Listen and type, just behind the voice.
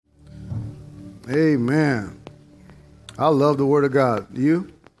Amen. I love the Word of God.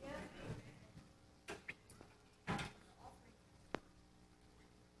 You?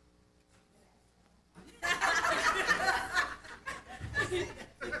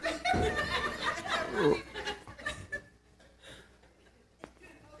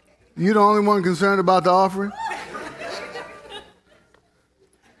 You the only one concerned about the offering?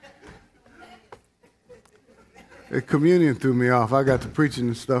 The communion threw me off. I got to preaching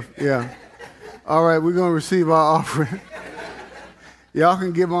and stuff. Yeah. All right, we're going to receive our offering. Y'all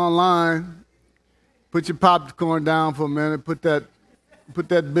can give online. Put your popcorn down for a minute. Put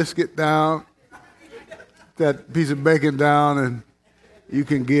that biscuit down. That piece of bacon down, and you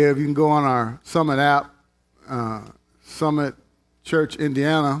can give. You can go on our Summit app, Summit Church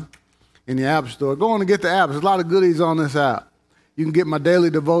Indiana, in the App Store. Go on and get the app. There's a lot of goodies on this app. You can get my daily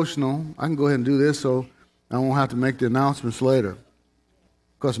devotional. I can go ahead and do this so I won't have to make the announcements later.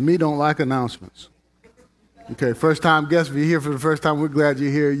 Because me don't like announcements. Okay, first-time guests, if you're here for the first time, we're glad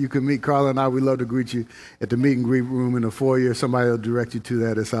you're here. You can meet Carla and I. We'd love to greet you at the meet and greet room in the foyer. Somebody will direct you to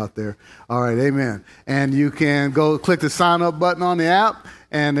that. It's out there. All right, amen. And you can go click the sign-up button on the app,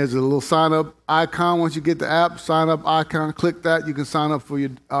 and there's a little sign-up icon. Once you get the app, sign-up icon, click that. You can sign up for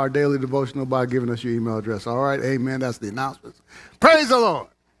our daily devotional by giving us your email address. All right, amen. That's the announcements. Praise the Lord.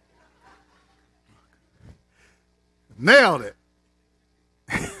 Nailed it.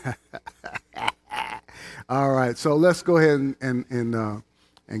 All right, so let's go ahead and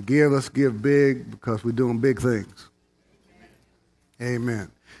give. Let's give big because we're doing big things.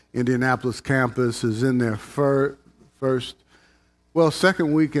 Amen. Indianapolis campus is in their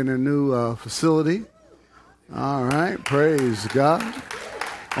second week in their new facility. All right, praise God.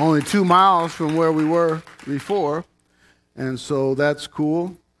 Only 2 miles from where we were before, and so that's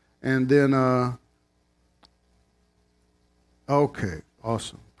cool. And then, okay,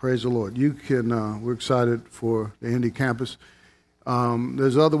 awesome. Praise the Lord. You can, we're excited for the Indy campus.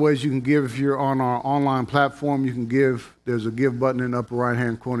 There's other ways you can give. If you're on our online platform, you can give. There's a give button in the upper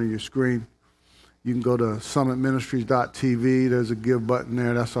right-hand corner of your screen. You can go to summitministries.tv. There's a give button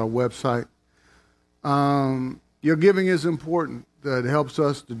there. That's our website. Your giving is important. It helps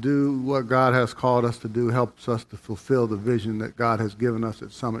us to do what God has called us to do, helps us to fulfill the vision that God has given us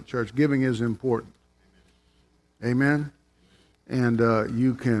at Summit Church. Giving is important. Amen? And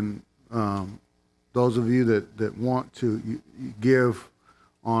you can, those of you that want to give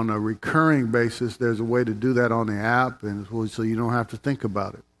on a recurring basis, there's a way to do that on the app, and so you don't have to think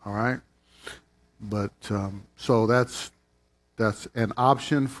about it, all right? But so that's an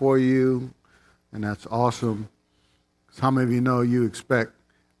option for you, and that's awesome. How many of you know you expect,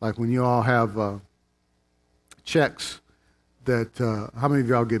 like when you all have checks, that how many of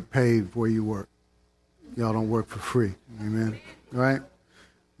y'all get paid where you work? Y'all don't work for free, amen? Right?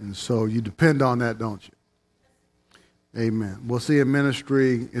 And so you depend on that, don't you? Amen. We'll see in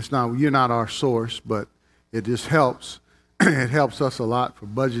ministry, you're not our source, but it just helps. It helps us a lot for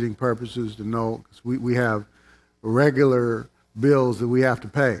budgeting purposes to know, because we have regular bills that we have to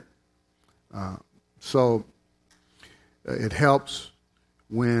pay. So it helps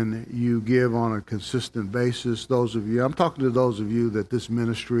when you give on a consistent basis. Those of you, I'm talking to those of you that this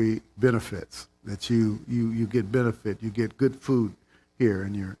ministry benefits, that you get benefit, you get good food here,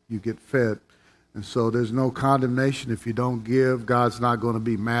 and you get fed. And so there's no condemnation if you don't give. God's not going to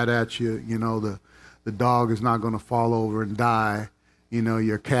be mad at you. You know, the dog is not going to fall over and die. You know,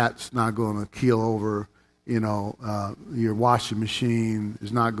 your cat's not going to keel over. You know, your washing machine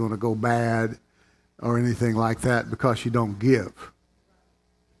is not going to go bad or anything like that because you don't give.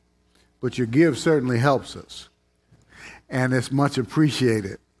 But your give certainly helps us, and it's much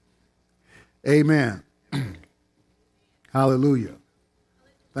appreciated. Amen. Hallelujah.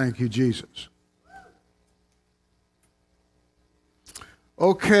 Thank you, Jesus.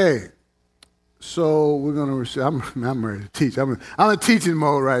 Okay, so we're going to receive. I'm ready to teach. I'm in teaching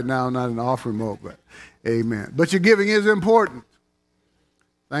mode right now, not in offering mode, but amen. But your giving is important.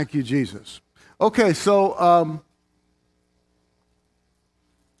 Thank you, Jesus. Okay, so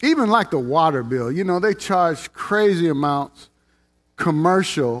even like the water bill, you know, they charge crazy amounts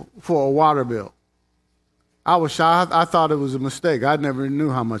commercial for a water bill. I was shocked. I thought it was a mistake. I never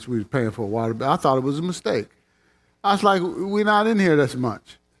knew how much we were paying for a water bill. I thought it was a mistake. I was like, we're not in here this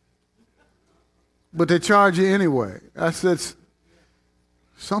much. But they charge you anyway. I said,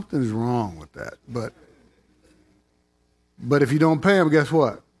 something's wrong with that. But if you don't pay them, guess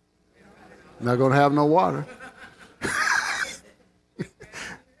what? You're not going to have no water.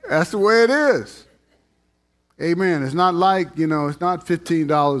 That's the way it is. Amen. It's not like, it's not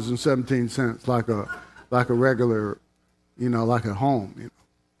 $15.17 like a regular, like at home.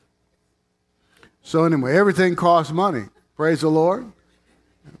 So anyway, everything costs money. Praise the Lord.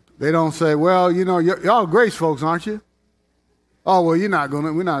 They don't say, well, you know, y'all grace folks, aren't you? Oh, well, we're not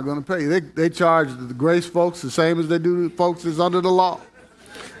gonna pay you. They charge the grace folks the same as they do the folks that's under the law.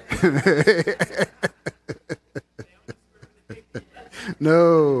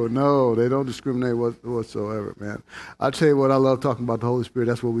 No, they don't discriminate whatsoever, man. I'll tell you what, I love talking about the Holy Spirit.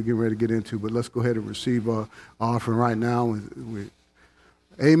 That's what we're getting ready to get into. But let's go ahead and receive our offering right now.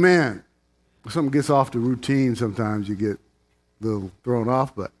 Amen. Something gets off the routine, sometimes you get a little thrown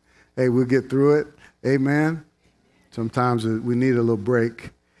off, but hey, we'll get through it. Amen. Sometimes we need a little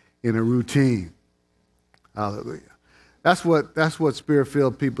break in a routine. Hallelujah. That's what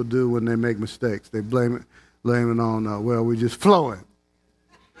Spirit-filled people do when they make mistakes. They blame it on, well, we're just flowing.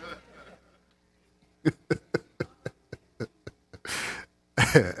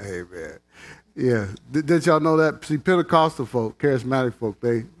 Amen. Yeah. Did y'all know that? See, Pentecostal folk, charismatic folk,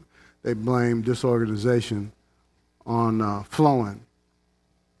 they blame disorganization on flowing.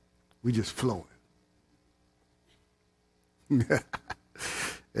 We just flowing.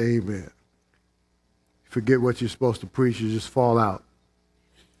 Amen. Forget what you're supposed to preach, you just fall out.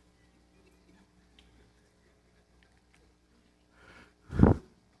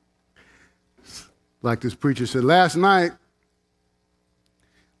 Like this preacher said, last night,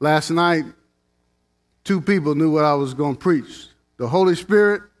 two people knew what I was going to preach. The Holy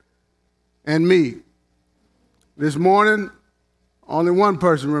Spirit and me. This morning, only one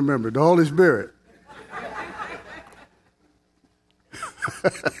person remembered, the Holy Spirit.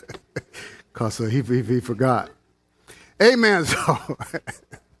 Because he forgot. Amen. So,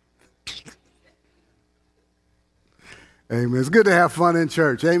 amen. It's good to have fun in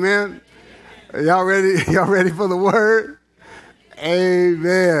church. Amen. Y'all ready? Y'all ready for the word?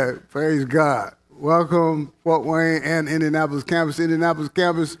 Amen. Praise God. Welcome, Fort Wayne and Indianapolis campus. Indianapolis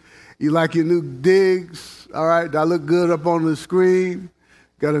campus, you like your new digs? All right. Do I look good up on the screen?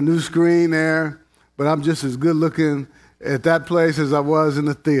 Got a new screen there. But I'm just as good looking at that place as I was in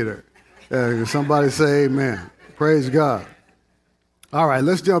the theater. Somebody say amen. Praise God. All right,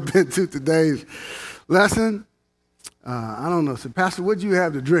 let's jump into today's lesson. I don't know. So, Pastor, what did you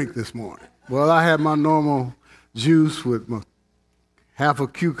have to drink this morning? Well, I had my normal juice with half a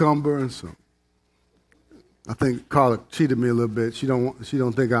cucumber and some. I think Carla cheated me a little bit. She don't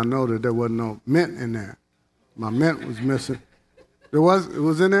think I know that there wasn't no mint in there. My mint was missing. It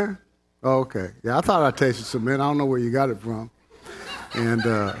was in there? Oh, okay. Yeah, I thought I tasted some mint. I don't know where you got it from. And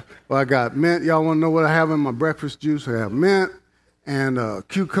well, I got mint. Y'all want to know what I have in my breakfast juice? I have mint and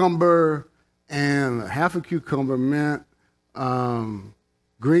cucumber and half a cucumber, mint,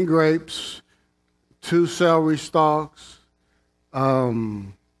 green grapes, 2 celery stalks,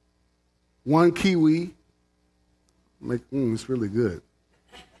 1 kiwi. It's really good.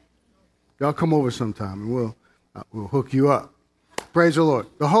 Y'all come over sometime and we'll hook you up. Praise the Lord.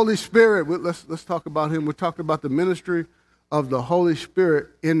 The Holy Spirit, let's talk about him. We're talking about the ministry of the Holy Spirit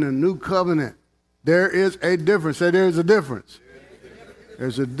in the new covenant. There is a difference. Say there is a difference.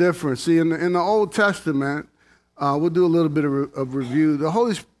 There's a difference. See, in the Old Testament, we'll do a little bit of review. The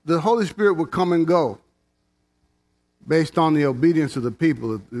Holy Spirit would come and go based on the obedience of the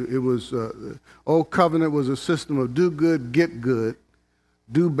people. It was the Old Covenant was a system of do good, get good,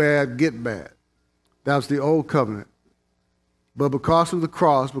 do bad, get bad. That was the Old Covenant. But because of the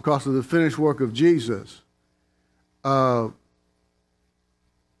cross, because of the finished work of Jesus,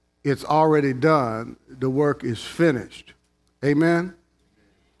 it's already done. The work is finished. Amen?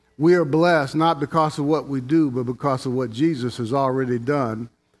 We are blessed not because of what we do, but because of what Jesus has already done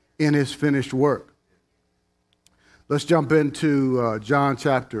in his finished work. Let's jump into John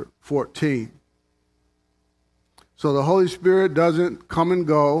chapter 14. So the Holy Spirit doesn't come and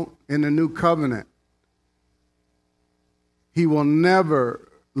go in the new covenant. He will never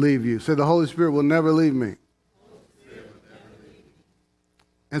leave you. Say, the Holy Spirit will never leave me.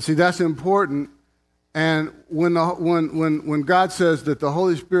 And see, that's important. And when God says that the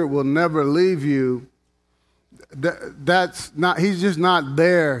Holy Spirit will never leave you, that's not, he's just not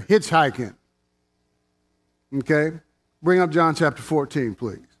there hitchhiking. Okay? Bring up John chapter 14,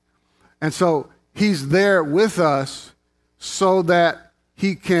 please. And so he's there with us so that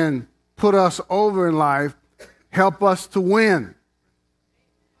he can put us over in life, help us to win.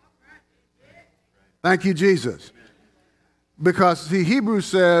 Thank you, Jesus. Because, see, Hebrews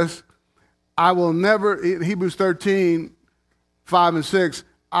says, I will never, Hebrews 13, 5 and 6,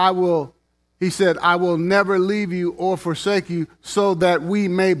 he said, I will never leave you or forsake you so that we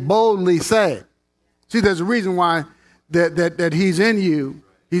may boldly say. See, there's a reason why that he's in you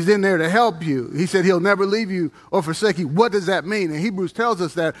He's in there to help you. He said he'll never leave you or forsake you. What does that mean? And Hebrews tells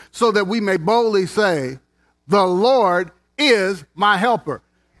us that so that we may boldly say, the Lord is my helper.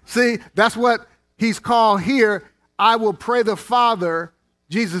 See, that's what he's called here. I will pray the Father,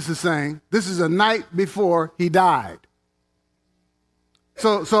 Jesus is saying. This is a night before he died.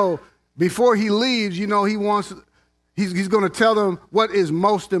 So before he leaves, you know, he's going to tell them what is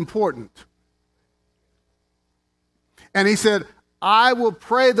most important. And he said, I will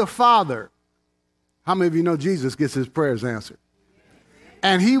pray the Father. How many of you know Jesus gets his prayers answered?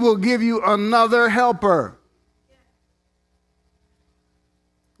 And he will give you another helper.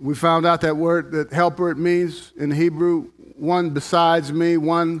 We found out that word, that helper, it means in Hebrew, one besides me,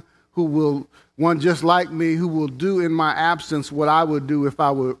 one just like me, who will do in my absence what I would do if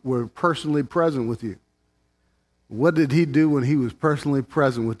I were personally present with you. What did he do when he was personally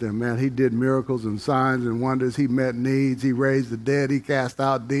present with them, man? He did miracles and signs and wonders. He met needs. He raised the dead. He cast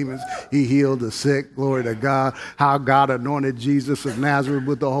out demons. He healed the sick. Glory to God. How God anointed Jesus of Nazareth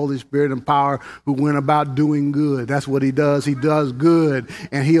with the Holy Spirit and power, who went about doing good. That's what he does. He does good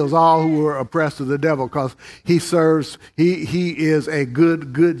and heals all who are oppressed of the devil, because he is a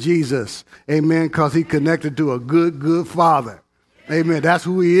good Jesus. Amen. Because he connected to a good Father. Amen. That's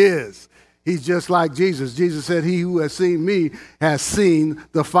who he is. He's just like Jesus. Jesus said, he who has seen me has seen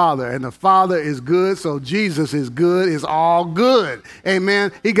the Father. And the Father is good, so Jesus is good, is all good.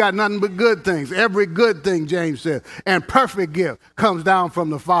 Amen. He got nothing but good things. Every good thing, James said. And perfect gift comes down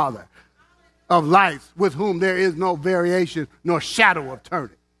from the Father of lights, with whom there is no variation nor shadow of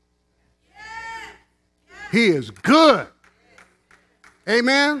turning. He is good.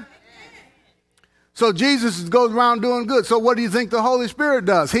 Amen. So Jesus goes around doing good. So what do you think the Holy Spirit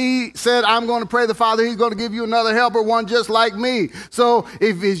does? He said, I'm going to pray the Father. He's going to give you another helper, one just like me. So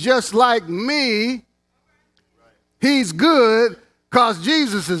if he's just like me, he's good because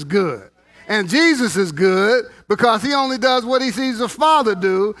Jesus is good. And Jesus is good because he only does what he sees the Father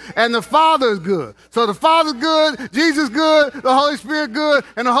do, and the Father is good. So the Father's good, Jesus good, the Holy Spirit good,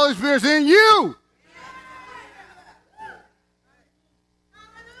 and the Holy Spirit's in you.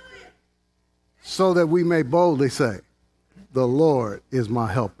 So that we may boldly say, the Lord is my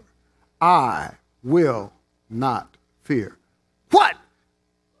helper. I will not fear. What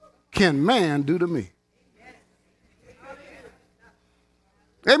can man do to me?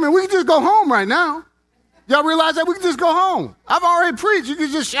 Amen. We can just go home right now. Y'all realize that? We can just go home. I've already preached. You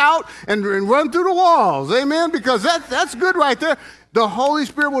can just shout and run through the walls. Amen. Because that's good right there. The Holy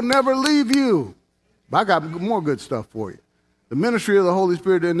Spirit will never leave you. But I got more good stuff for you. The ministry of the Holy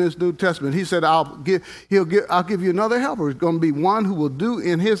Spirit in this New Testament, he said, I'll give you another helper. It's going to be one who will do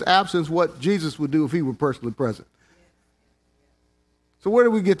in his absence what Jesus would do if he were personally present. So where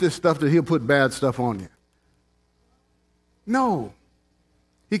do we get this stuff that he'll put bad stuff on you? No.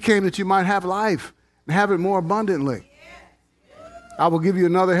 He came that you might have life and have it more abundantly. I will give you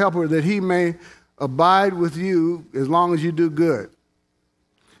another helper that he may abide with you as long as you do good.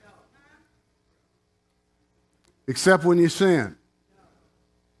 Except when you sin.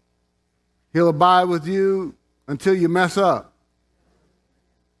 He'll abide with you until you mess up.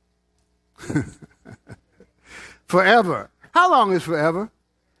 Forever. How long is forever?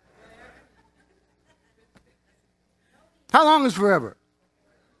 How long is forever?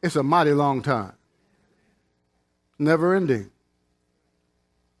 It's a mighty long time. Never ending.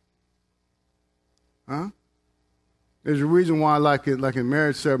 Huh? There's a reason why, like in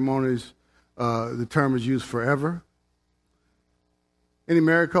marriage ceremonies, the term is used forever. Any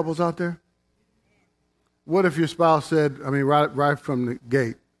married couples out there? What if your spouse said, right from the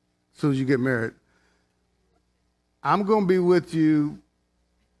gate, as soon as you get married, I'm going to be with you,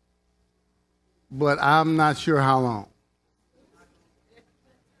 but I'm not sure how long.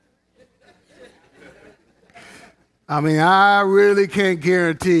 I really can't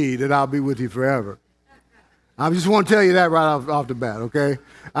guarantee that I'll be with you forever. I just want to tell you that right off the bat, okay?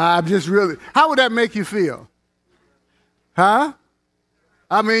 How would that make you feel? Huh?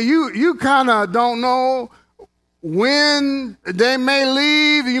 You kind of don't know when they may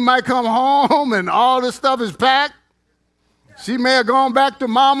leave. You might come home and all this stuff is packed. She may have gone back to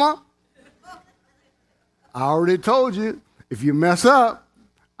mama. I already told you, if you mess up,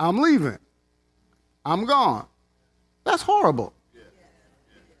 I'm leaving. I'm gone. That's horrible.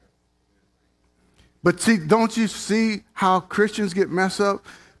 But see, don't you see how Christians get messed up?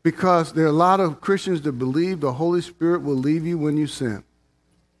 Because there are a lot of Christians that believe the Holy Spirit will leave you when you sin.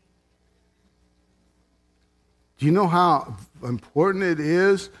 Do you know how important it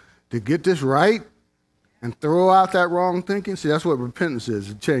is to get this right and throw out that wrong thinking? See, that's what repentance is,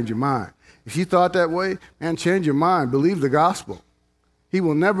 to change your mind. If you thought that way, man, change your mind. Believe the gospel. He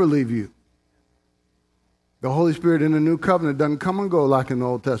will never leave you. The Holy Spirit in the new covenant doesn't come and go like in the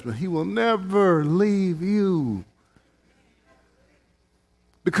Old Testament. He will never leave you.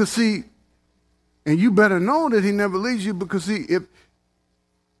 Because see, and you better know that he never leaves you, because see,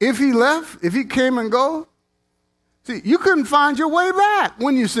 if he left, if he came and go, see, you couldn't find your way back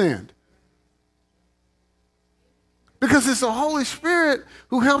when you sinned. Because it's the Holy Spirit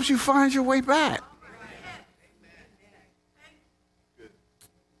who helps you find your way back.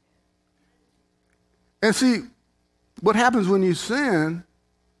 And see, what happens when you sin,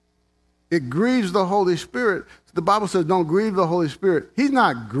 it grieves the Holy Spirit. The Bible says don't grieve the Holy Spirit. He's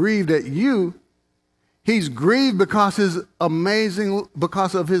not grieved at you. He's grieved because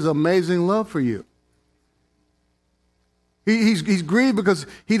of his amazing love for you. He's grieved because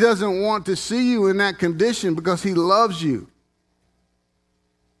he doesn't want to see you in that condition, because he loves you.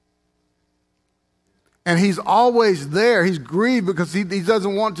 And he's always there. He's grieved because he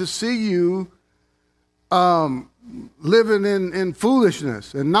doesn't want to see you living in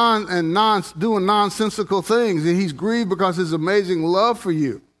foolishness and doing nonsensical things. And he's grieved because of his amazing love for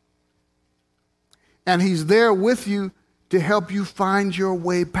you. And he's there with you to help you find your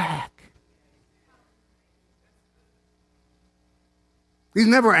way back. He's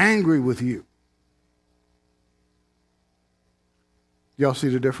never angry with you. Y'all see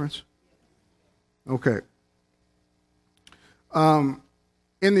the difference? Okay. In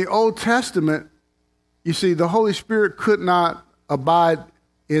the Old Testament, you see, the Holy Spirit could not abide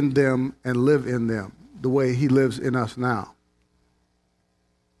in them and live in them the way he lives in us now.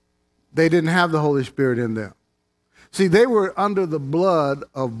 They didn't have the Holy Spirit in them. See, they were under the blood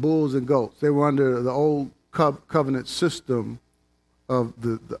of bulls and goats. They were under the old covenant system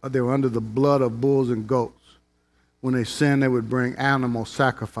they were under the blood of bulls and goats. When they sinned, they would bring animal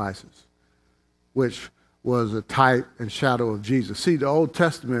sacrifices, which was a type and shadow of Jesus. See, the Old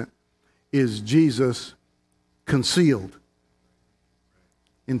Testament is Jesus concealed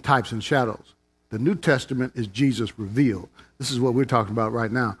in types and shadows. The New Testament is Jesus revealed. This is what we're talking about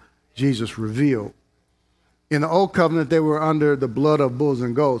right now. Jesus revealed. In the Old Covenant, they were under the blood of bulls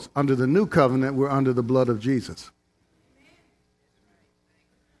and goats. Under the New Covenant, we're under the blood of Jesus.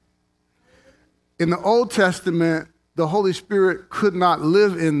 In the Old Testament, the Holy Spirit could not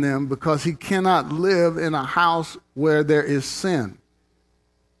live in them because he cannot live in a house where there is sin.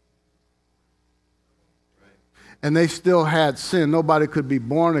 And they still had sin. Nobody could be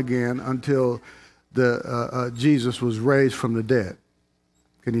born again until Jesus was raised from the dead.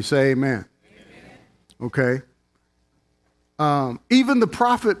 Can you say amen? Amen. Okay. Even the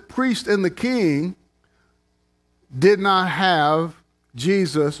prophet, priest, and the king did not have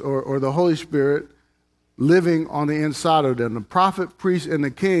Jesus or the Holy Spirit living on the inside of them. The prophet, priest, and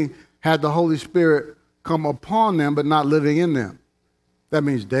the king had the Holy Spirit come upon them but not living in them. That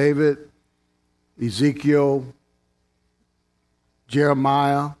means David, Ezekiel,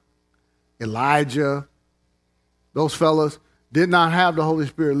 Jeremiah, Elijah, those fellas did not have the Holy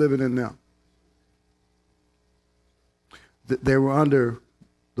Spirit living in them. They were under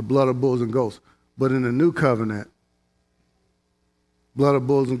the blood of bulls and goats. But in the New Covenant, blood of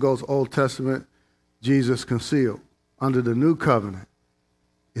bulls and goats, Old Testament, Jesus concealed. Under the New Covenant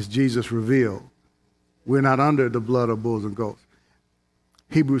is Jesus revealed. We're not under the blood of bulls and goats.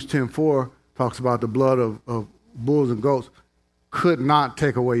 Hebrews 10:4 talks about the blood of bulls and goats could not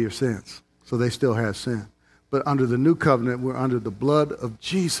take away your sins. So they still had sin. But under the New Covenant, we're under the blood of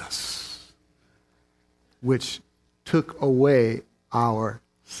Jesus, which took away our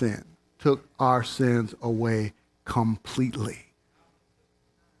sin, took our sins away completely.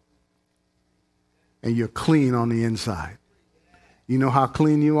 And you're clean on the inside. You know how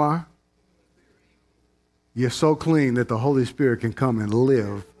clean you are? You're so clean that the Holy Spirit can come and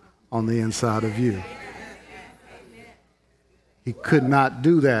live on the inside of you. He could not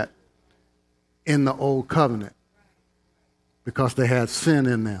do that in the Old Covenant because they had sin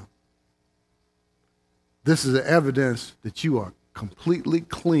in them. This is the evidence that you are completely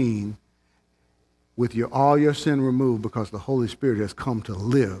clean with all your sin removed because the Holy Spirit has come to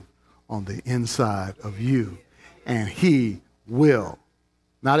live on the inside of you. And he will,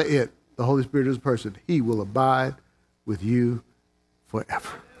 not it, the Holy Spirit is a person, he will abide with you forever.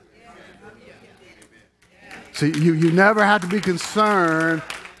 So you never have to be concerned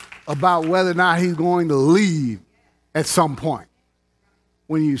about whether or not he's going to leave at some point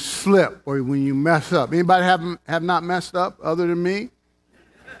when you slip or when you mess up. Anybody have not messed up other than me?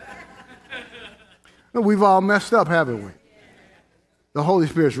 No, we've all messed up, haven't we? The Holy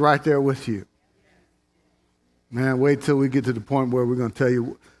Spirit's right there with you. Man, wait till we get to the point where we're going to tell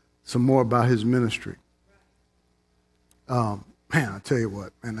you some more about his ministry. Man, I tell you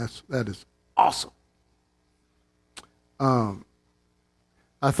what, man, that is awesome. I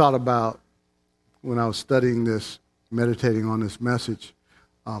thought about when I was studying this, meditating on this message,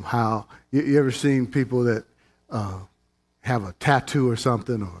 how you ever seen people that have a tattoo or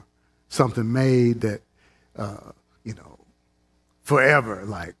something made that, forever,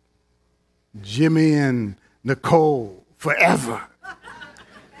 like Jimmy and Nicole, forever.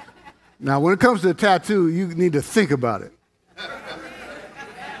 Now, when it comes to a tattoo, you need to think about it.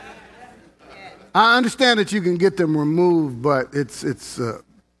 I understand that you can get them removed, but it's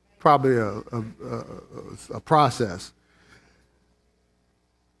probably a process.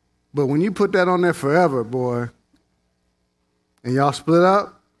 But when you put that on there forever, boy, and y'all split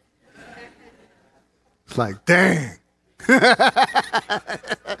up, it's like, dang.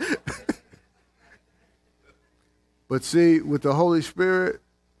 But see, with the Holy Spirit,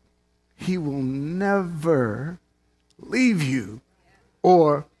 he will never leave you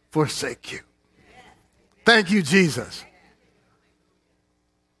or forsake you. Thank you, Jesus.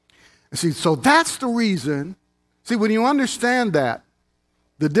 See, so that's the reason. See, when you understand that,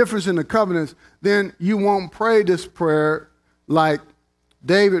 the difference in the covenants, then you won't pray this prayer like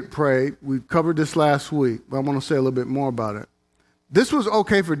David prayed. We covered this last week, but I want to say a little bit more about it. This was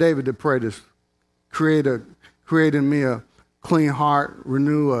okay for David to pray this. Create in me a clean heart,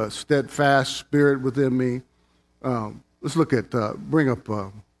 renew a steadfast spirit within me. Let's look at, bring up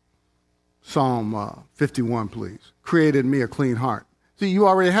Psalm 51, please. Create in me a clean heart. See, you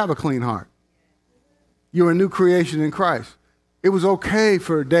already have a clean heart. You're a new creation in Christ. It was okay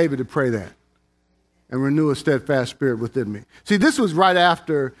for David to pray that and renew a steadfast spirit within me. See, this was right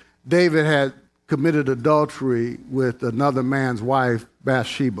after David had committed adultery with another man's wife,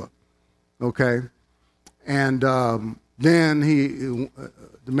 Bathsheba. Okay? And then he,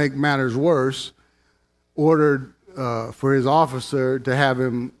 to make matters worse, ordered for his officer to have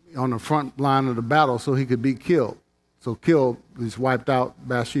him on the front line of the battle so he could be killed. So he's wiped out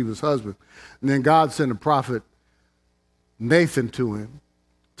Bathsheba's husband. And then God sent a prophet, Nathan, to him,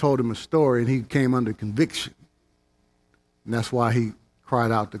 told him a story, and he came under conviction. And that's why he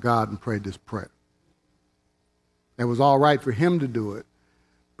cried out to God and prayed this prayer. It was all right for him to do it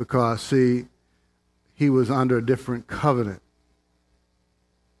because, see, he was under a different covenant.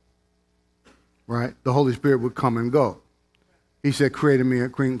 Right? The Holy Spirit would come and go. He said, create in me a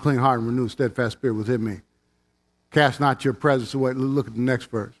clean heart and renew a steadfast spirit within me. Cast not your presence away. Look at the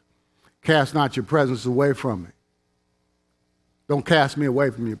next verse. Cast not your presence away from me. Don't cast me away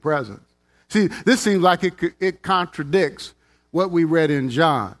from your presence. See, this seems like it contradicts what we read in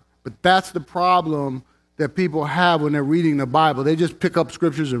John. But that's the problem that people have when they're reading the Bible. They just pick up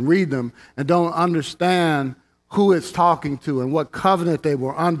scriptures and read them and don't understand who it's talking to and what covenant they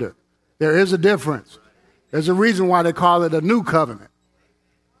were under. There is a difference. There's a reason why they call it a new covenant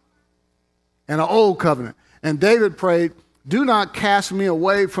and an old covenant. And David prayed, do not cast me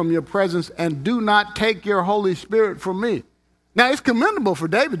away from your presence and do not take your Holy Spirit from me. Now, it's commendable for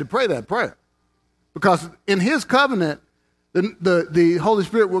David to pray that prayer because in his covenant, the Holy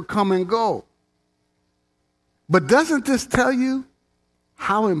Spirit will come and go. But doesn't this tell you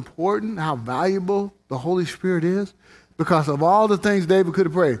how important, how valuable the Holy Spirit is? Because of all the things David could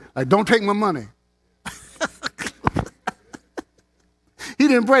have prayed, like, don't take my money. He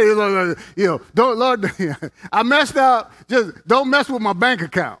didn't pray, don't, Lord, I messed up, just don't mess with my bank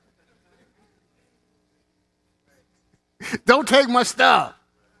account. Don't take my stuff.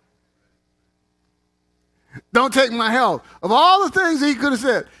 Don't take my health. Of all the things he could have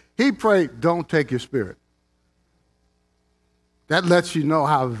said, he prayed, don't take your spirit. That lets you know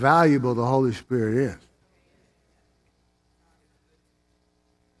how valuable the Holy Spirit is.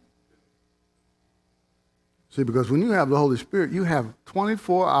 See, because when you have the Holy Spirit, you have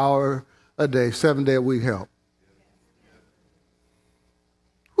 24-hour a day, 7-day a week help.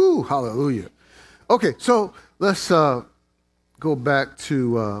 Whew, hallelujah. Okay, so let's go back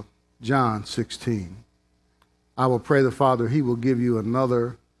to John 16. I will pray the Father, he will give you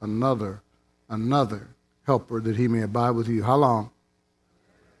another helper that he may abide with you. How long?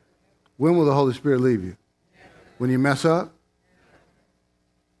 When will the Holy Spirit leave you? When you mess up?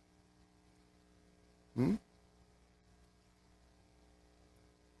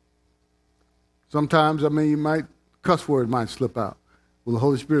 Sometimes, cuss word might slip out. Will the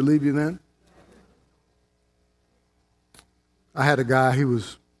Holy Spirit leave you then? I had a guy, I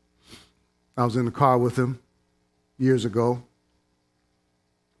was in the car with him years ago.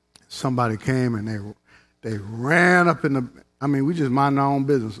 Somebody came and they ran up we just mind our own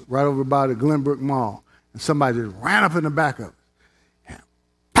business, right over by the Glenbrook Mall. And somebody just ran up in the back of us. And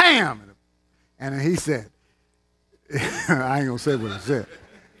bam! And then he said, I ain't going to say what he said.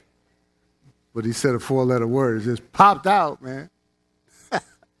 But he said a 4-letter word. It just popped out, man.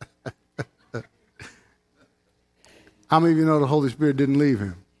 How many of you know the Holy Spirit didn't leave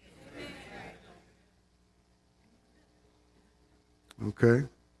him? Okay.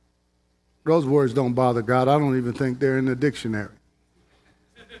 Those words don't bother God. I don't even think they're in the dictionary.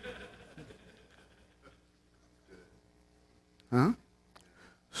 Huh?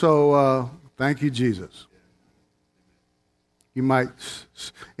 So, thank you, Jesus. You might,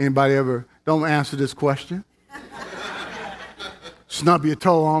 anybody ever, don't answer this question. Snub your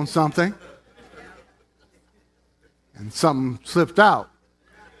toe on something, and something slipped out.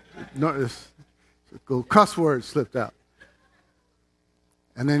 Notice, a cuss word slipped out.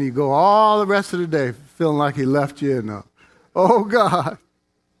 And then you go all the rest of the day feeling like he left you in oh God,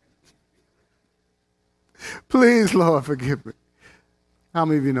 please, Lord, forgive me. How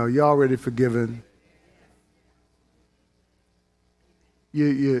many of you know you're already forgiven?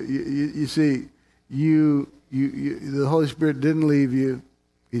 You see, the Holy Spirit didn't leave you.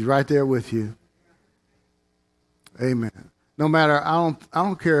 He's right there with you. Amen. No matter, I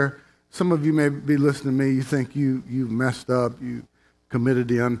don't care. Some of you may be listening to me. You think you messed up. You committed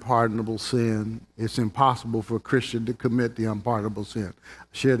the unpardonable sin. It's impossible for a Christian to commit the unpardonable sin. I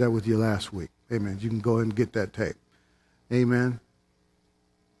shared that with you last week. Amen. You can go ahead and get that tape. Amen.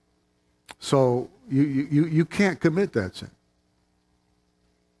 So you can't commit that sin.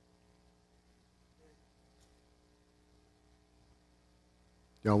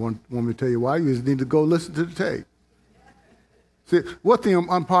 Y'all want me to tell you why? You just need to go listen to the tape. See, what the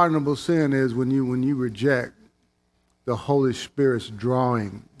unpardonable sin is when you reject the Holy Spirit's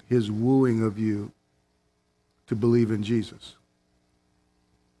drawing, his wooing of you to believe in Jesus.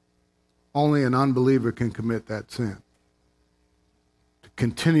 Only an unbeliever can commit that sin. To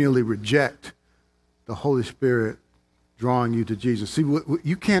continually reject the Holy Spirit drawing you to Jesus. See,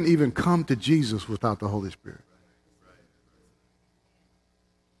 you can't even come to Jesus without the Holy Spirit.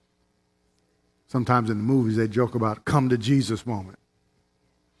 Sometimes in the movies they joke about come to Jesus moment.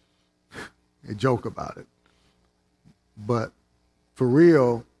 They joke about it. But for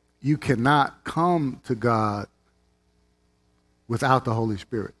real, you cannot come to God without the Holy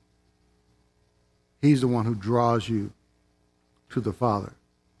Spirit. He's the one who draws you to the Father.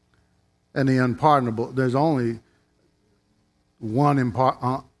 And the unpardonable, there's only one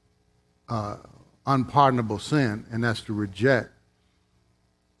unpardonable sin, and that's to reject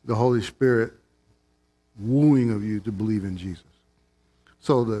the Holy Spirit wooing of you to believe in Jesus.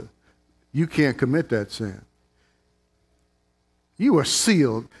 So you can't commit that sin. You are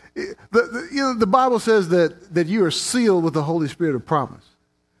sealed. The Bible says that you are sealed with the Holy Spirit of promise.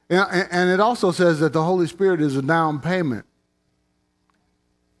 And it also says that the Holy Spirit is a down payment.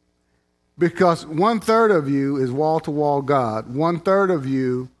 Because 1/3 of you is wall-to-wall God. 1/3 of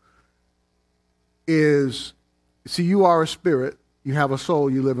you is, see, you are a spirit. You have a soul.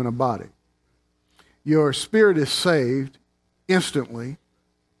 You live in a body. Your spirit is saved instantly.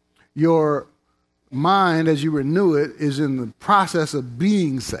 Your mind, as you renew it, is in the process of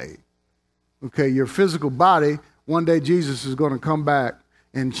being saved. Okay, your physical body, one day Jesus is going to come back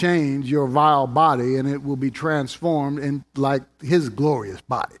and change your vile body, and it will be transformed in like his glorious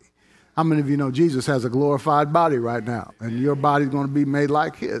body. How many of you know Jesus has a glorified body right now, and your body's going to be made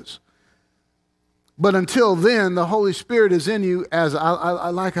like his? But until then, the Holy Spirit is in you as, I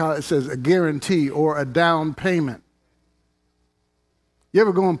like how it says, a guarantee or a down payment. You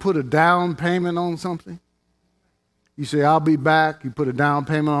ever go and put a down payment on something? You say, I'll be back. You put a down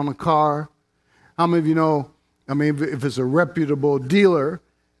payment on a car. How many of you know, I mean, if it's a reputable dealer,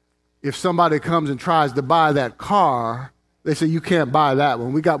 if somebody comes and tries to buy that car, they say, you can't buy that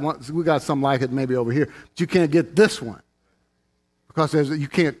one. We got something like it maybe over here, but you can't get this one because you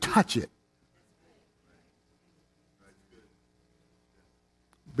can't touch it.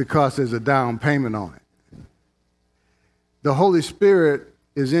 Because there's a down payment on it. The Holy Spirit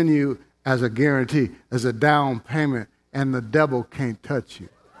is in you as a guarantee, as a down payment, and the devil can't touch you.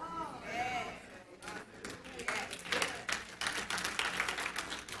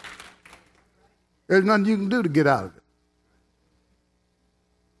 There's nothing you can do to get out of it.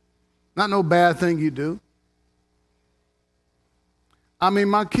 Not no bad thing you do. I mean,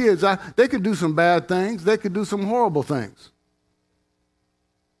 my kids, they could do some bad things. They could do some horrible things.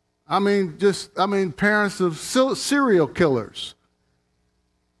 I mean, parents of serial killers.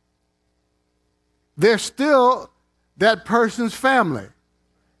 They're still that person's family.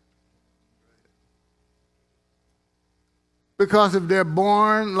 Because if they're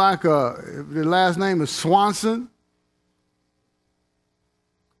born if their last name is Swanson,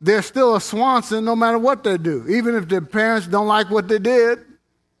 they're still a Swanson no matter what they do, even if their parents don't like what they did.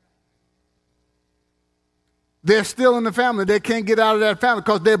 They're still in the family. They can't get out of that family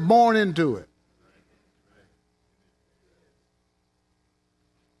because they're born into it.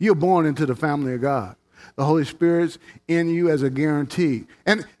 You're born into the family of God. The Holy Spirit's in you as a guarantee.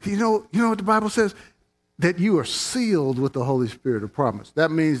 And you know what the Bible says? That you are sealed with the Holy Spirit of promise. That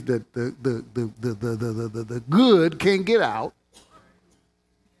means that the good can't get out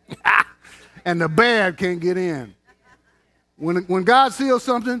and the bad can't get in. When God seals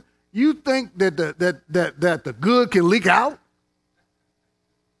something, you think that the good can leak out?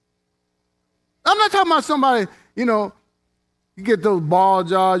 I'm not talking about somebody, you get those ball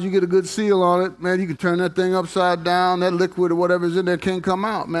jars, you get a good seal on it, man, you can turn that thing upside down, that liquid or whatever's in there can't come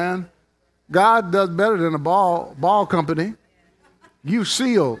out, man. God does better than a ball company. You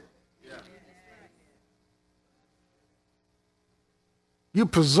sealed. You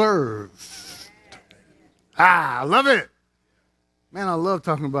preserved. I love it. Man, I love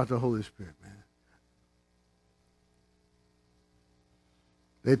talking about the Holy Spirit, man.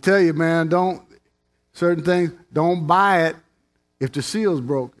 They tell you, man, certain things, don't buy it if the seal's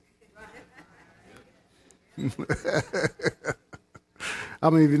broken. How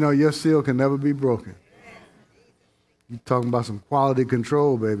many of you know your seal can never be broken? You're talking about some quality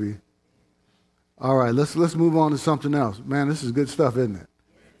control, baby. All right, let's move on to something else. Man, this is good stuff, isn't it?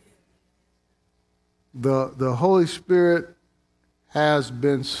 The Holy Spirit has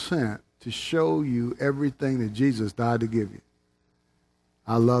been sent to show you everything that Jesus died to give you.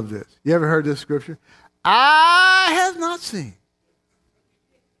 I love this. You ever heard this scripture? Eye has not seen,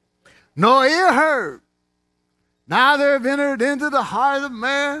 nor ear heard, neither have entered into the heart of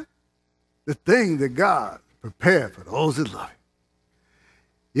man the thing that God prepared for those that love him.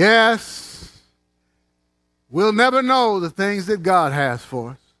 Yes, we'll never know the things that God has for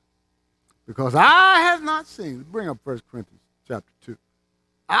us because eye has not seen. Bring up 1 Corinthians chapter 2.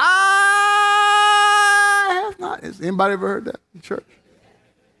 Eye has not. Has anybody ever heard that in church?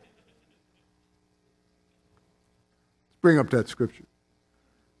 Bring up that scripture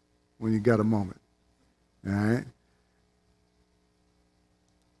when you got a moment. All right?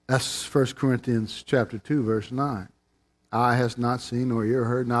 That's 1 Corinthians chapter 2, verse 9. Eye has not seen nor ear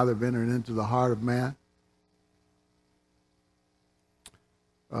heard, neither have entered into the heart of man.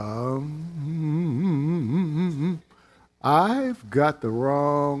 I've got the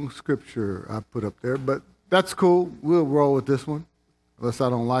wrong scripture I put up there, but that's cool. We'll roll with this one, unless I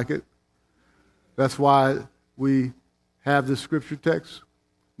don't like it. That's why we have this scripture text.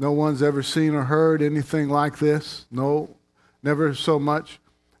 No one's ever seen or heard anything like this. No, never so much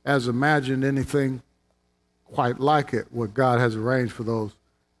as imagined anything quite like it, what God has arranged for those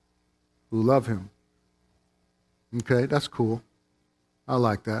who love him. Okay, that's cool. I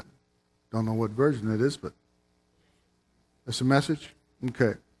like that. Don't know what version it is, but that's a message?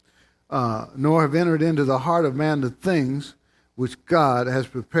 Okay. Nor have entered into the heart of man the things which God has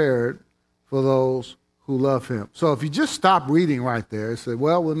prepared for those who love him. So if you just stop reading right there and say,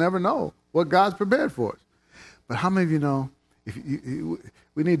 well, we'll never know what God's prepared for us. But how many of you know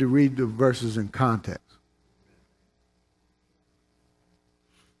we need to read the verses in context?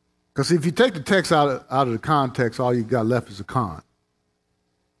 Because if you take the text out of the context, all you got left is a con.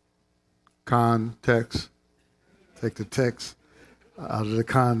 Context. Take the text out of the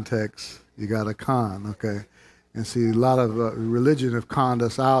context, you got a con, okay? And see, a lot of religion have conned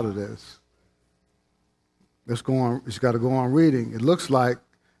us out of this. Let's go on. It's got to go on reading. It looks like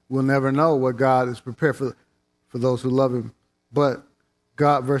we'll never know what God is prepared for those who love him. But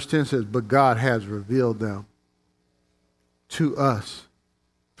God, verse 10 says, but God has revealed them to us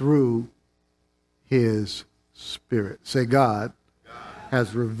through his Spirit. Say, God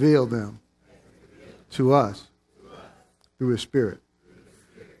has revealed them to us through his Spirit.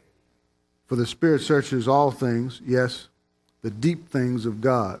 For the Spirit searches all things, yes, the deep things of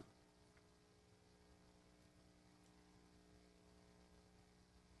God.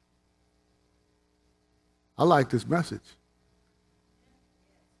 I like this message.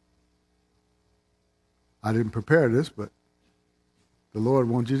 I didn't prepare this, but the Lord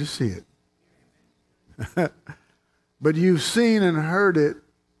wants you to see it. But you've seen and heard it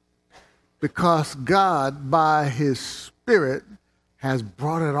because God, by his Spirit, has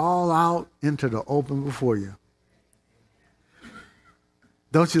brought it all out into the open before you.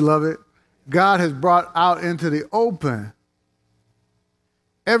 Don't you love it? God has brought out into the open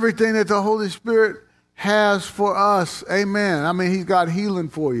everything that the Holy Spirit has for us. Amen. I mean, he's got healing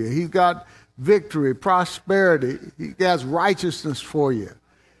for you. He's got victory, prosperity. He has righteousness for you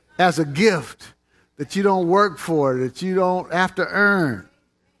as a gift that you don't work for, that you don't have to earn.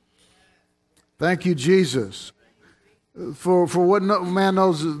 Thank you, Jesus. For what no man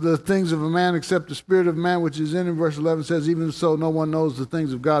knows the things of a man except the spirit of man which is in verse 11 says, even so no one knows the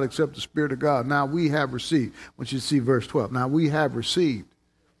things of God except the Spirit of God. Now we have received. I want you to see verse 12. Now we have received.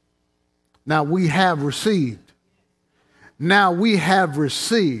 Now we have received. Now we have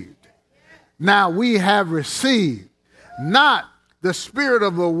received. Now we have received. Not the spirit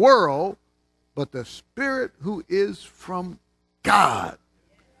of the world, but the Spirit who is from God,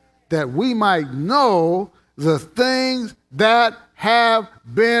 that we might know the things that have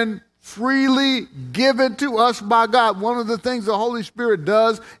been freely given to us by God. One of the things the Holy Spirit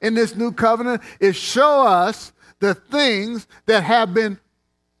does in this new covenant is show us the things that have been,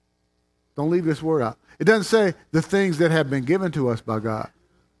 don't leave this word out. It doesn't say the things that have been given to us by God.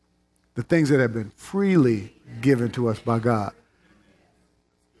 The things that have been freely given to us by God.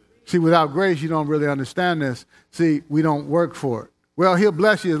 See, without grace, you don't really understand this. See, we don't work for it. Well, he'll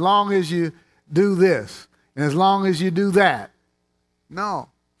bless you as long as you do this and as long as you do that. No,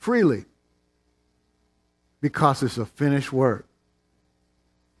 freely. Because it's a finished work.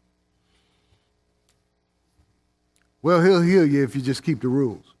 Well, he'll heal you if you just keep the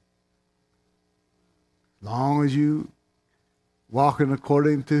rules. As long as you walking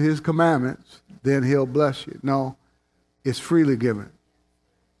according to his commandments, then he'll bless you. No, it's freely given.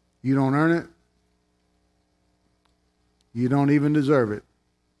 You don't earn it. You don't even deserve it.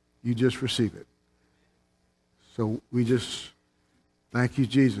 You just receive it. So we just thank you,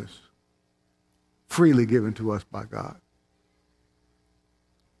 Jesus. Freely given to us by God.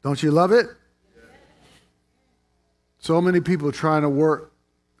 Don't you love it? So many people trying to work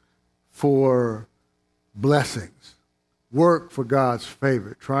for blessings, work for God's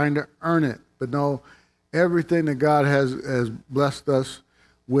favor, trying to earn it. But no, everything that God has blessed us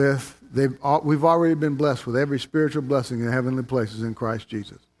with, we've already been blessed with every spiritual blessing in heavenly places in Christ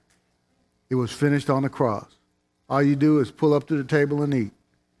Jesus. It was finished on the cross. All you do is pull up to the table and eat.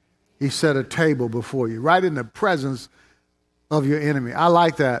 He set a table before you, right in the presence of your enemy. I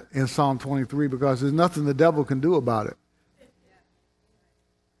like that in Psalm 23 because there's nothing the devil can do about it.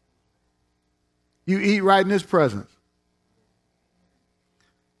 You eat right in his presence.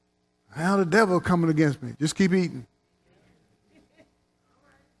 Now the devil coming against me. Just keep eating.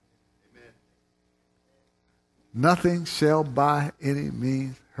 Nothing shall by any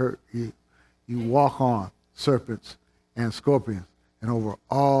means hurt you. You walk on serpents and scorpions and over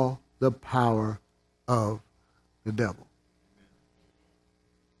all the power of the devil.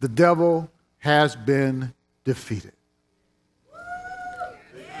 The devil has been defeated.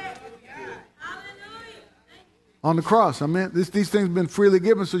 On the cross. I mean, these things have been freely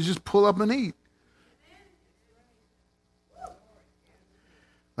given, so just pull up and eat.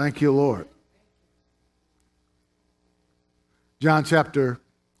 Thank you, Lord. John chapter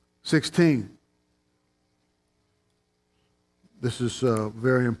 16. This is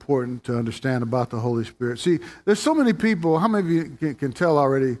very important to understand about the Holy Spirit. See, there's so many people, how many of you can tell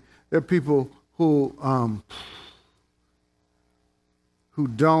already, there are people who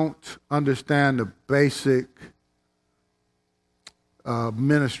don't understand the basic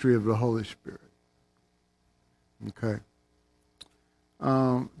ministry of the Holy Spirit. Okay.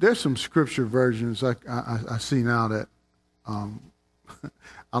 There's some scripture versions I see now that I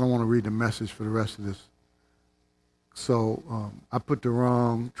don't want to read the message for the rest of this. So I put the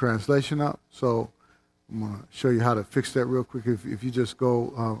wrong translation up. So I'm going to show you how to fix that real quick. If you just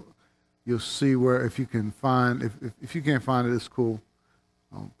go, you'll see where, if you can find, if you can't find it, it's cool.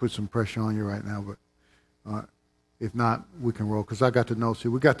 I'll put some pressure on you right now, but if not, we can roll, because I got the notes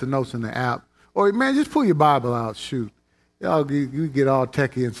here. We got the notes in the app. Or, man, just pull your Bible out. Shoot. Y'all, you get all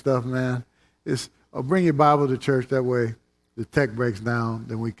techie and stuff, man. Bring your Bible to church. That way the tech breaks down.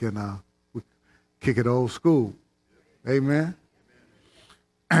 Then we can kick it old school. Amen?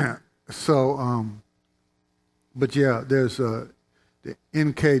 So, but yeah, there's the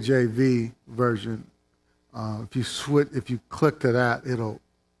NKJV version. If you click to that, it'll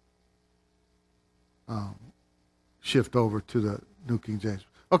shift over to the New King James.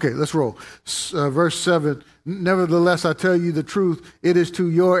 Okay, let's roll. Verse 7, nevertheless, I tell you the truth, it is to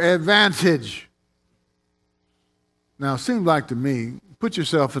your advantage. Now, it seems like to me, put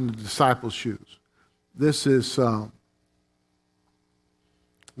yourself in the disciples' shoes. This is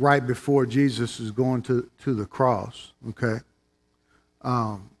right before Jesus is going to the cross, okay?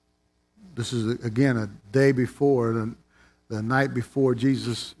 This is, again, a day before, the night before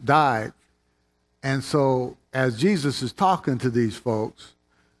Jesus died. And so as Jesus is talking to these folks,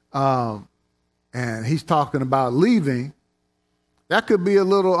 and he's talking about leaving, that could be a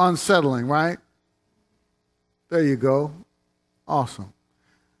little unsettling, right? There you go. Awesome.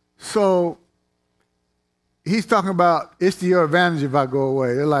 So he's talking about it's to your advantage if I go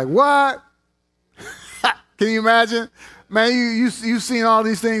away. They're like, what? Can you imagine? Man, you've seen all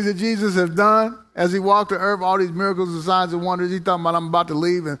these things that Jesus has done as he walked the earth, all these miracles and signs and wonders. He's talking about, I'm about to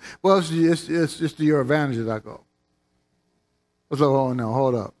leave, and well, it's just to your advantage as I go. So, oh no,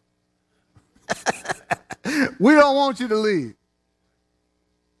 hold up. We don't want you to leave.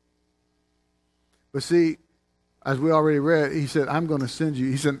 But see, as we already read, he said, I'm going to send you.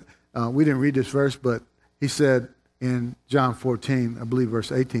 He said, we didn't read this verse, but he said in John 14, I believe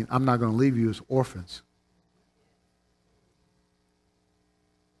verse 18, I'm not going to leave you as orphans.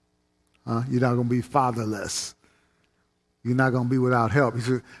 You're not going to be fatherless. You're not going to be without help. He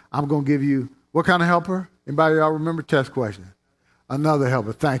said, I'm going to give you, what kind of helper? Anybody y'all remember? Test question. Another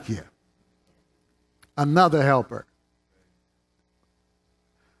helper. Thank you. Another helper.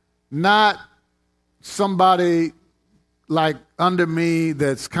 Not somebody like under me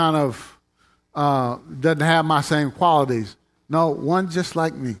that's kind of doesn't have my same qualities. No, one just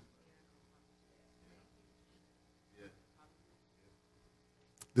like me.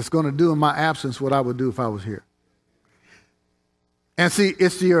 That's going to do in my absence what I would do if I was here. And see,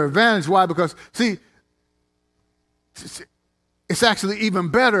 it's to your advantage. Why? Because, see, it's actually even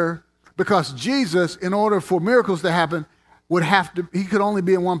better because Jesus, in order for miracles to happen, he could only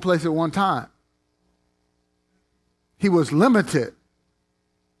be in one place at one time. He was limited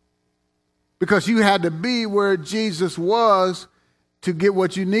because you had to be where Jesus was to get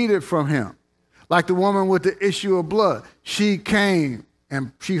what you needed from him. Like the woman with the issue of blood. She came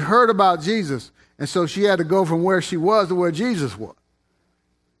and she heard about Jesus, and so she had to go from where she was to where Jesus was.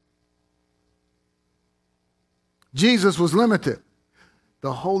 Jesus was limited.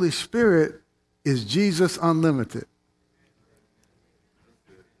 The Holy Spirit is Jesus unlimited.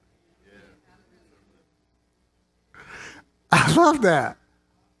 I love that.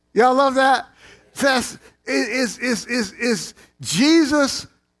 Y'all love that? It's Jesus.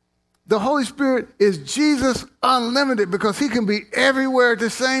 The Holy Spirit is Jesus unlimited because he can be everywhere at the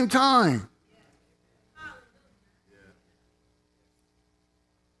same time.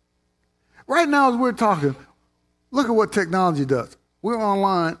 Right now as we're talking, look at what technology does. We're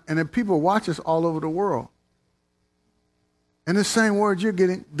online and then people watch us all over the world. And the same words you're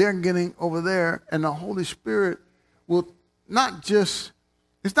getting, they're getting over there, and the Holy Spirit will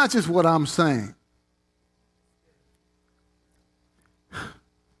it's not just what I'm saying.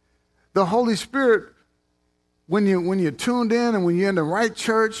 The Holy Spirit, when you're tuned in and when you're in the right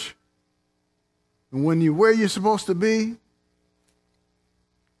church, and when you're where you're supposed to be,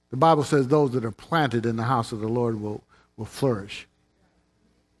 the Bible says those that are planted in the house of the Lord will flourish.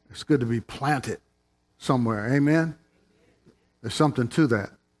 It's good to be planted somewhere. Amen? There's something to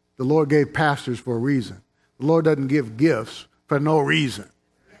that. The Lord gave pastors for a reason. The Lord doesn't give gifts for no reason.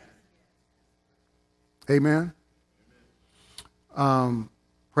 Amen?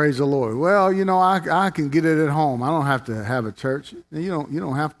 Praise the Lord. Well, I can get it at home. I don't have to have a church. You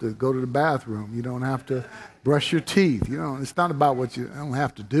don't have to go to the bathroom. You don't have to brush your teeth. It's not about what you don't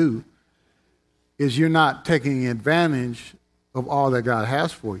have to do. Is you're not taking advantage of all that God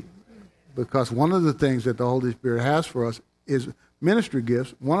has for you. Because one of the things that the Holy Spirit has for us is ministry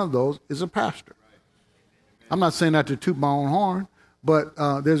gifts. One of those is a pastor. I'm not saying that to toot my own horn, but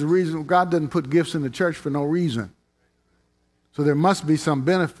there's a reason God doesn't put gifts in the church for no reason. So there must be some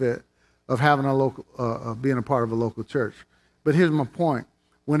benefit of having being a part of a local church. But here's my point.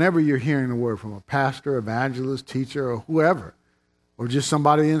 Whenever you're hearing the word from a pastor, evangelist, teacher, or whoever, or just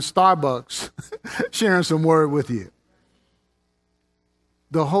somebody in Starbucks sharing some word with you,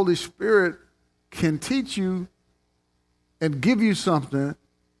 the Holy Spirit can teach you and give you something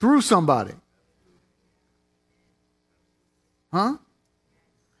through somebody. Huh?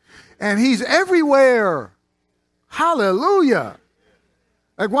 And he's everywhere. Hallelujah.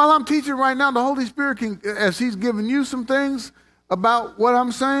 Like while I'm teaching right now, the Holy Spirit can, as he's giving you some things about what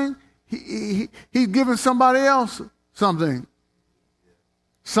I'm saying, he's giving somebody else something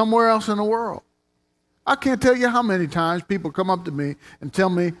somewhere else in the world. I can't tell you how many times people come up to me and tell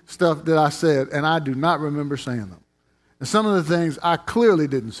me stuff that I said, and I do not remember saying them. And some of the things I clearly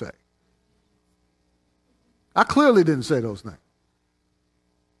didn't say. I clearly didn't say those things.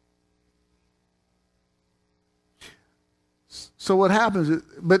 So what happens is,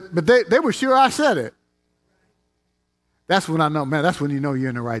 but they were sure I said it. That's when I know, man, that's when you know you're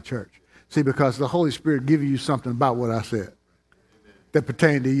in the right church. See, because the Holy Spirit gives you something about what I said that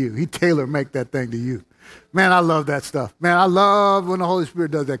pertained to you. He tailor-make that thing to you. Man, I love that stuff. Man, I love when the Holy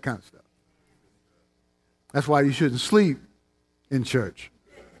Spirit does that kind of stuff. That's why you shouldn't sleep in church.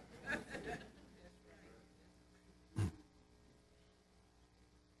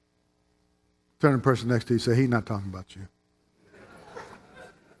 Turn to the person next to you and say, he's not talking about you.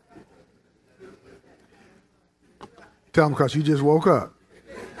 Tell him because you just woke up.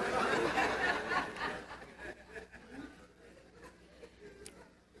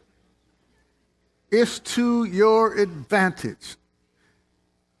 It's to your advantage.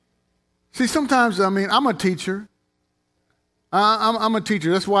 See, sometimes, I'm a teacher. I'm a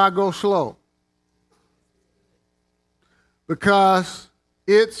teacher. That's why I go slow. Because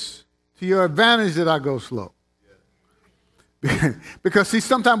it's to your advantage that I go slow. Because, see,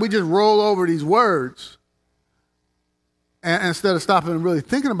 sometimes we just roll over these words. And instead of stopping and really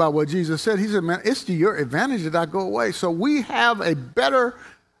thinking about what Jesus said, he said, man, it's to your advantage that I go away. So we have a better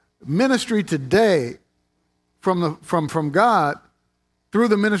ministry today from God through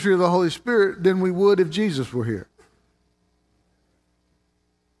the ministry of the Holy Spirit than we would if Jesus were here.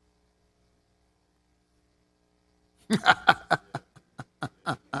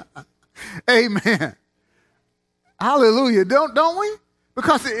 Amen. Hallelujah. Don't we?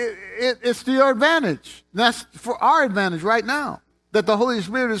 Because it's to your advantage. That's for our advantage right now, that the Holy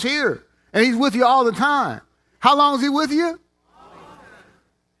Spirit is here. And he's with you all the time. How long is he with you?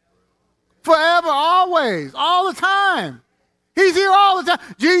 Forever, always, all the time. He's here all the time.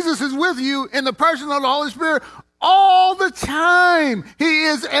 Jesus is with you in the person of the Holy Spirit all the time. He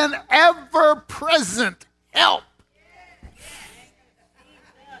is an ever-present help.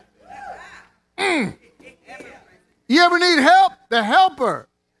 You ever need help? The helper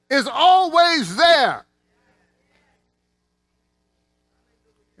is always there.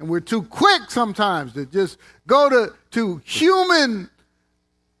 And we're too quick sometimes to just go to human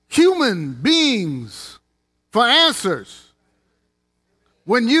beings for answers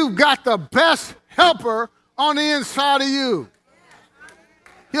when you've got the best helper on the inside of you.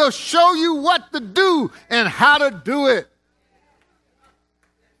 He'll show you what to do and how to do it.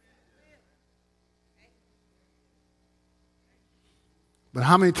 But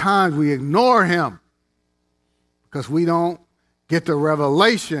how many times we ignore him because we don't get the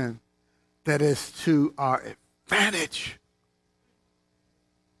revelation that is to our advantage.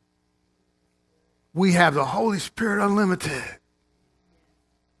 We have the Holy Spirit unlimited.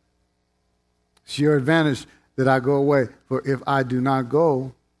 It's your advantage that I go away. For if I do not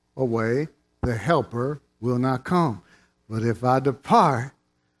go away, the helper will not come. But if I depart,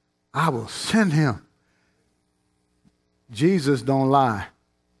 I will send him. Jesus don't lie.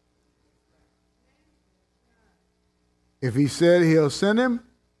 If he said he'll send him,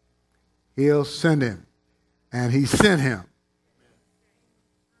 he'll send him. And he sent him.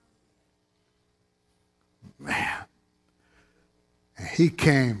 Man. And he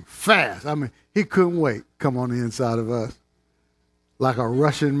came fast. He couldn't wait. Come on the inside of us. Like a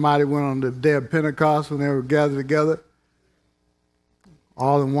rushing mighty wind on the day of Pentecost when they were gathered together.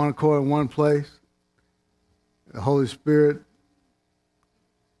 All in one accord in one place. The Holy Spirit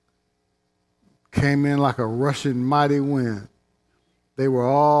came in like a rushing mighty wind. They were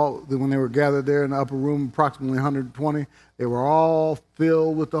all, when they were gathered there in the upper room, approximately 120, they were all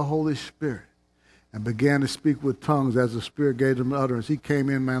filled with the Holy Spirit and began to speak with tongues as the Spirit gave them utterance. He came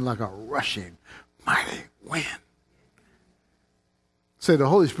in, man, like a rushing mighty wind. Say, the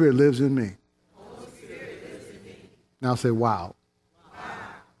Holy Spirit lives in me. Now say, wow.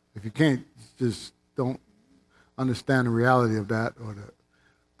 If you can't, just don't understand the reality of that or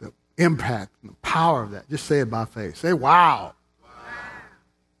the impact and the power of that. Just say it by faith. Say, wow.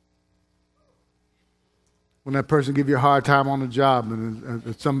 When that person give you a hard time on the job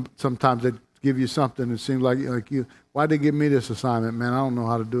and sometimes they give you something that seems like you, why'd they give me this assignment, man? I don't know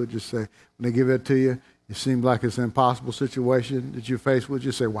how to do it. Just say, when they give it to you, it seems like it's an impossible situation that you're faced with.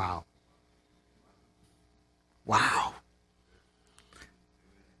 Just say, wow. Wow.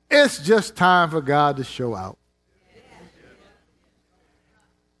 It's just time for God to show out.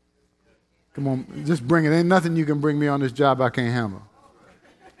 Come on, just bring it. Ain't nothing you can bring me on this job I can't handle.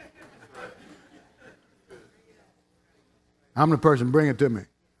 I'm the person, bring it to me.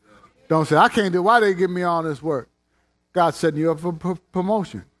 Don't say, I can't do it. Why they give me all this work? God's setting you up for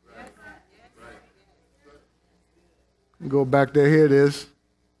promotion. Go back there, here it is.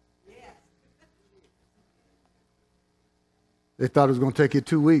 They thought it was going to take you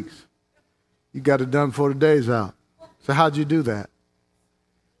 2 weeks. You got it done before the day's out. So how'd you do that?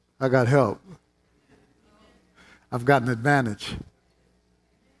 I got help. I've got an advantage.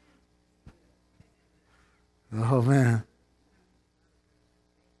 Oh, man.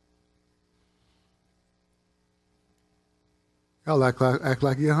 Y'all act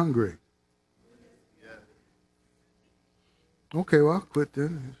like you're hungry. Okay, well, I'll quit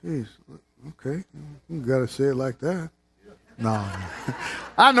then. Jeez. Okay. You got to say it like that. No.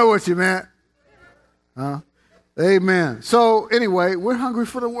 I know what you meant. Huh? Amen. So anyway, we're hungry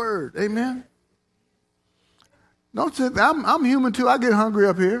for the word. Amen. Don't sit. I'm human too. I get hungry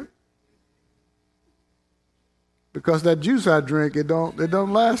up here because that juice I drink it don't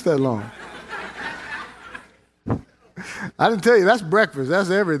last that long. I didn't tell you that's breakfast. That's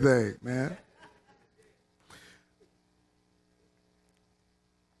everything, man.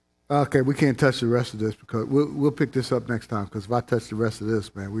 Okay, we can't touch the rest of this because we'll pick this up next time. Because if I touch the rest of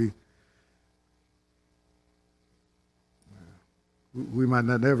this, man, we might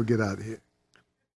not ever get out of here.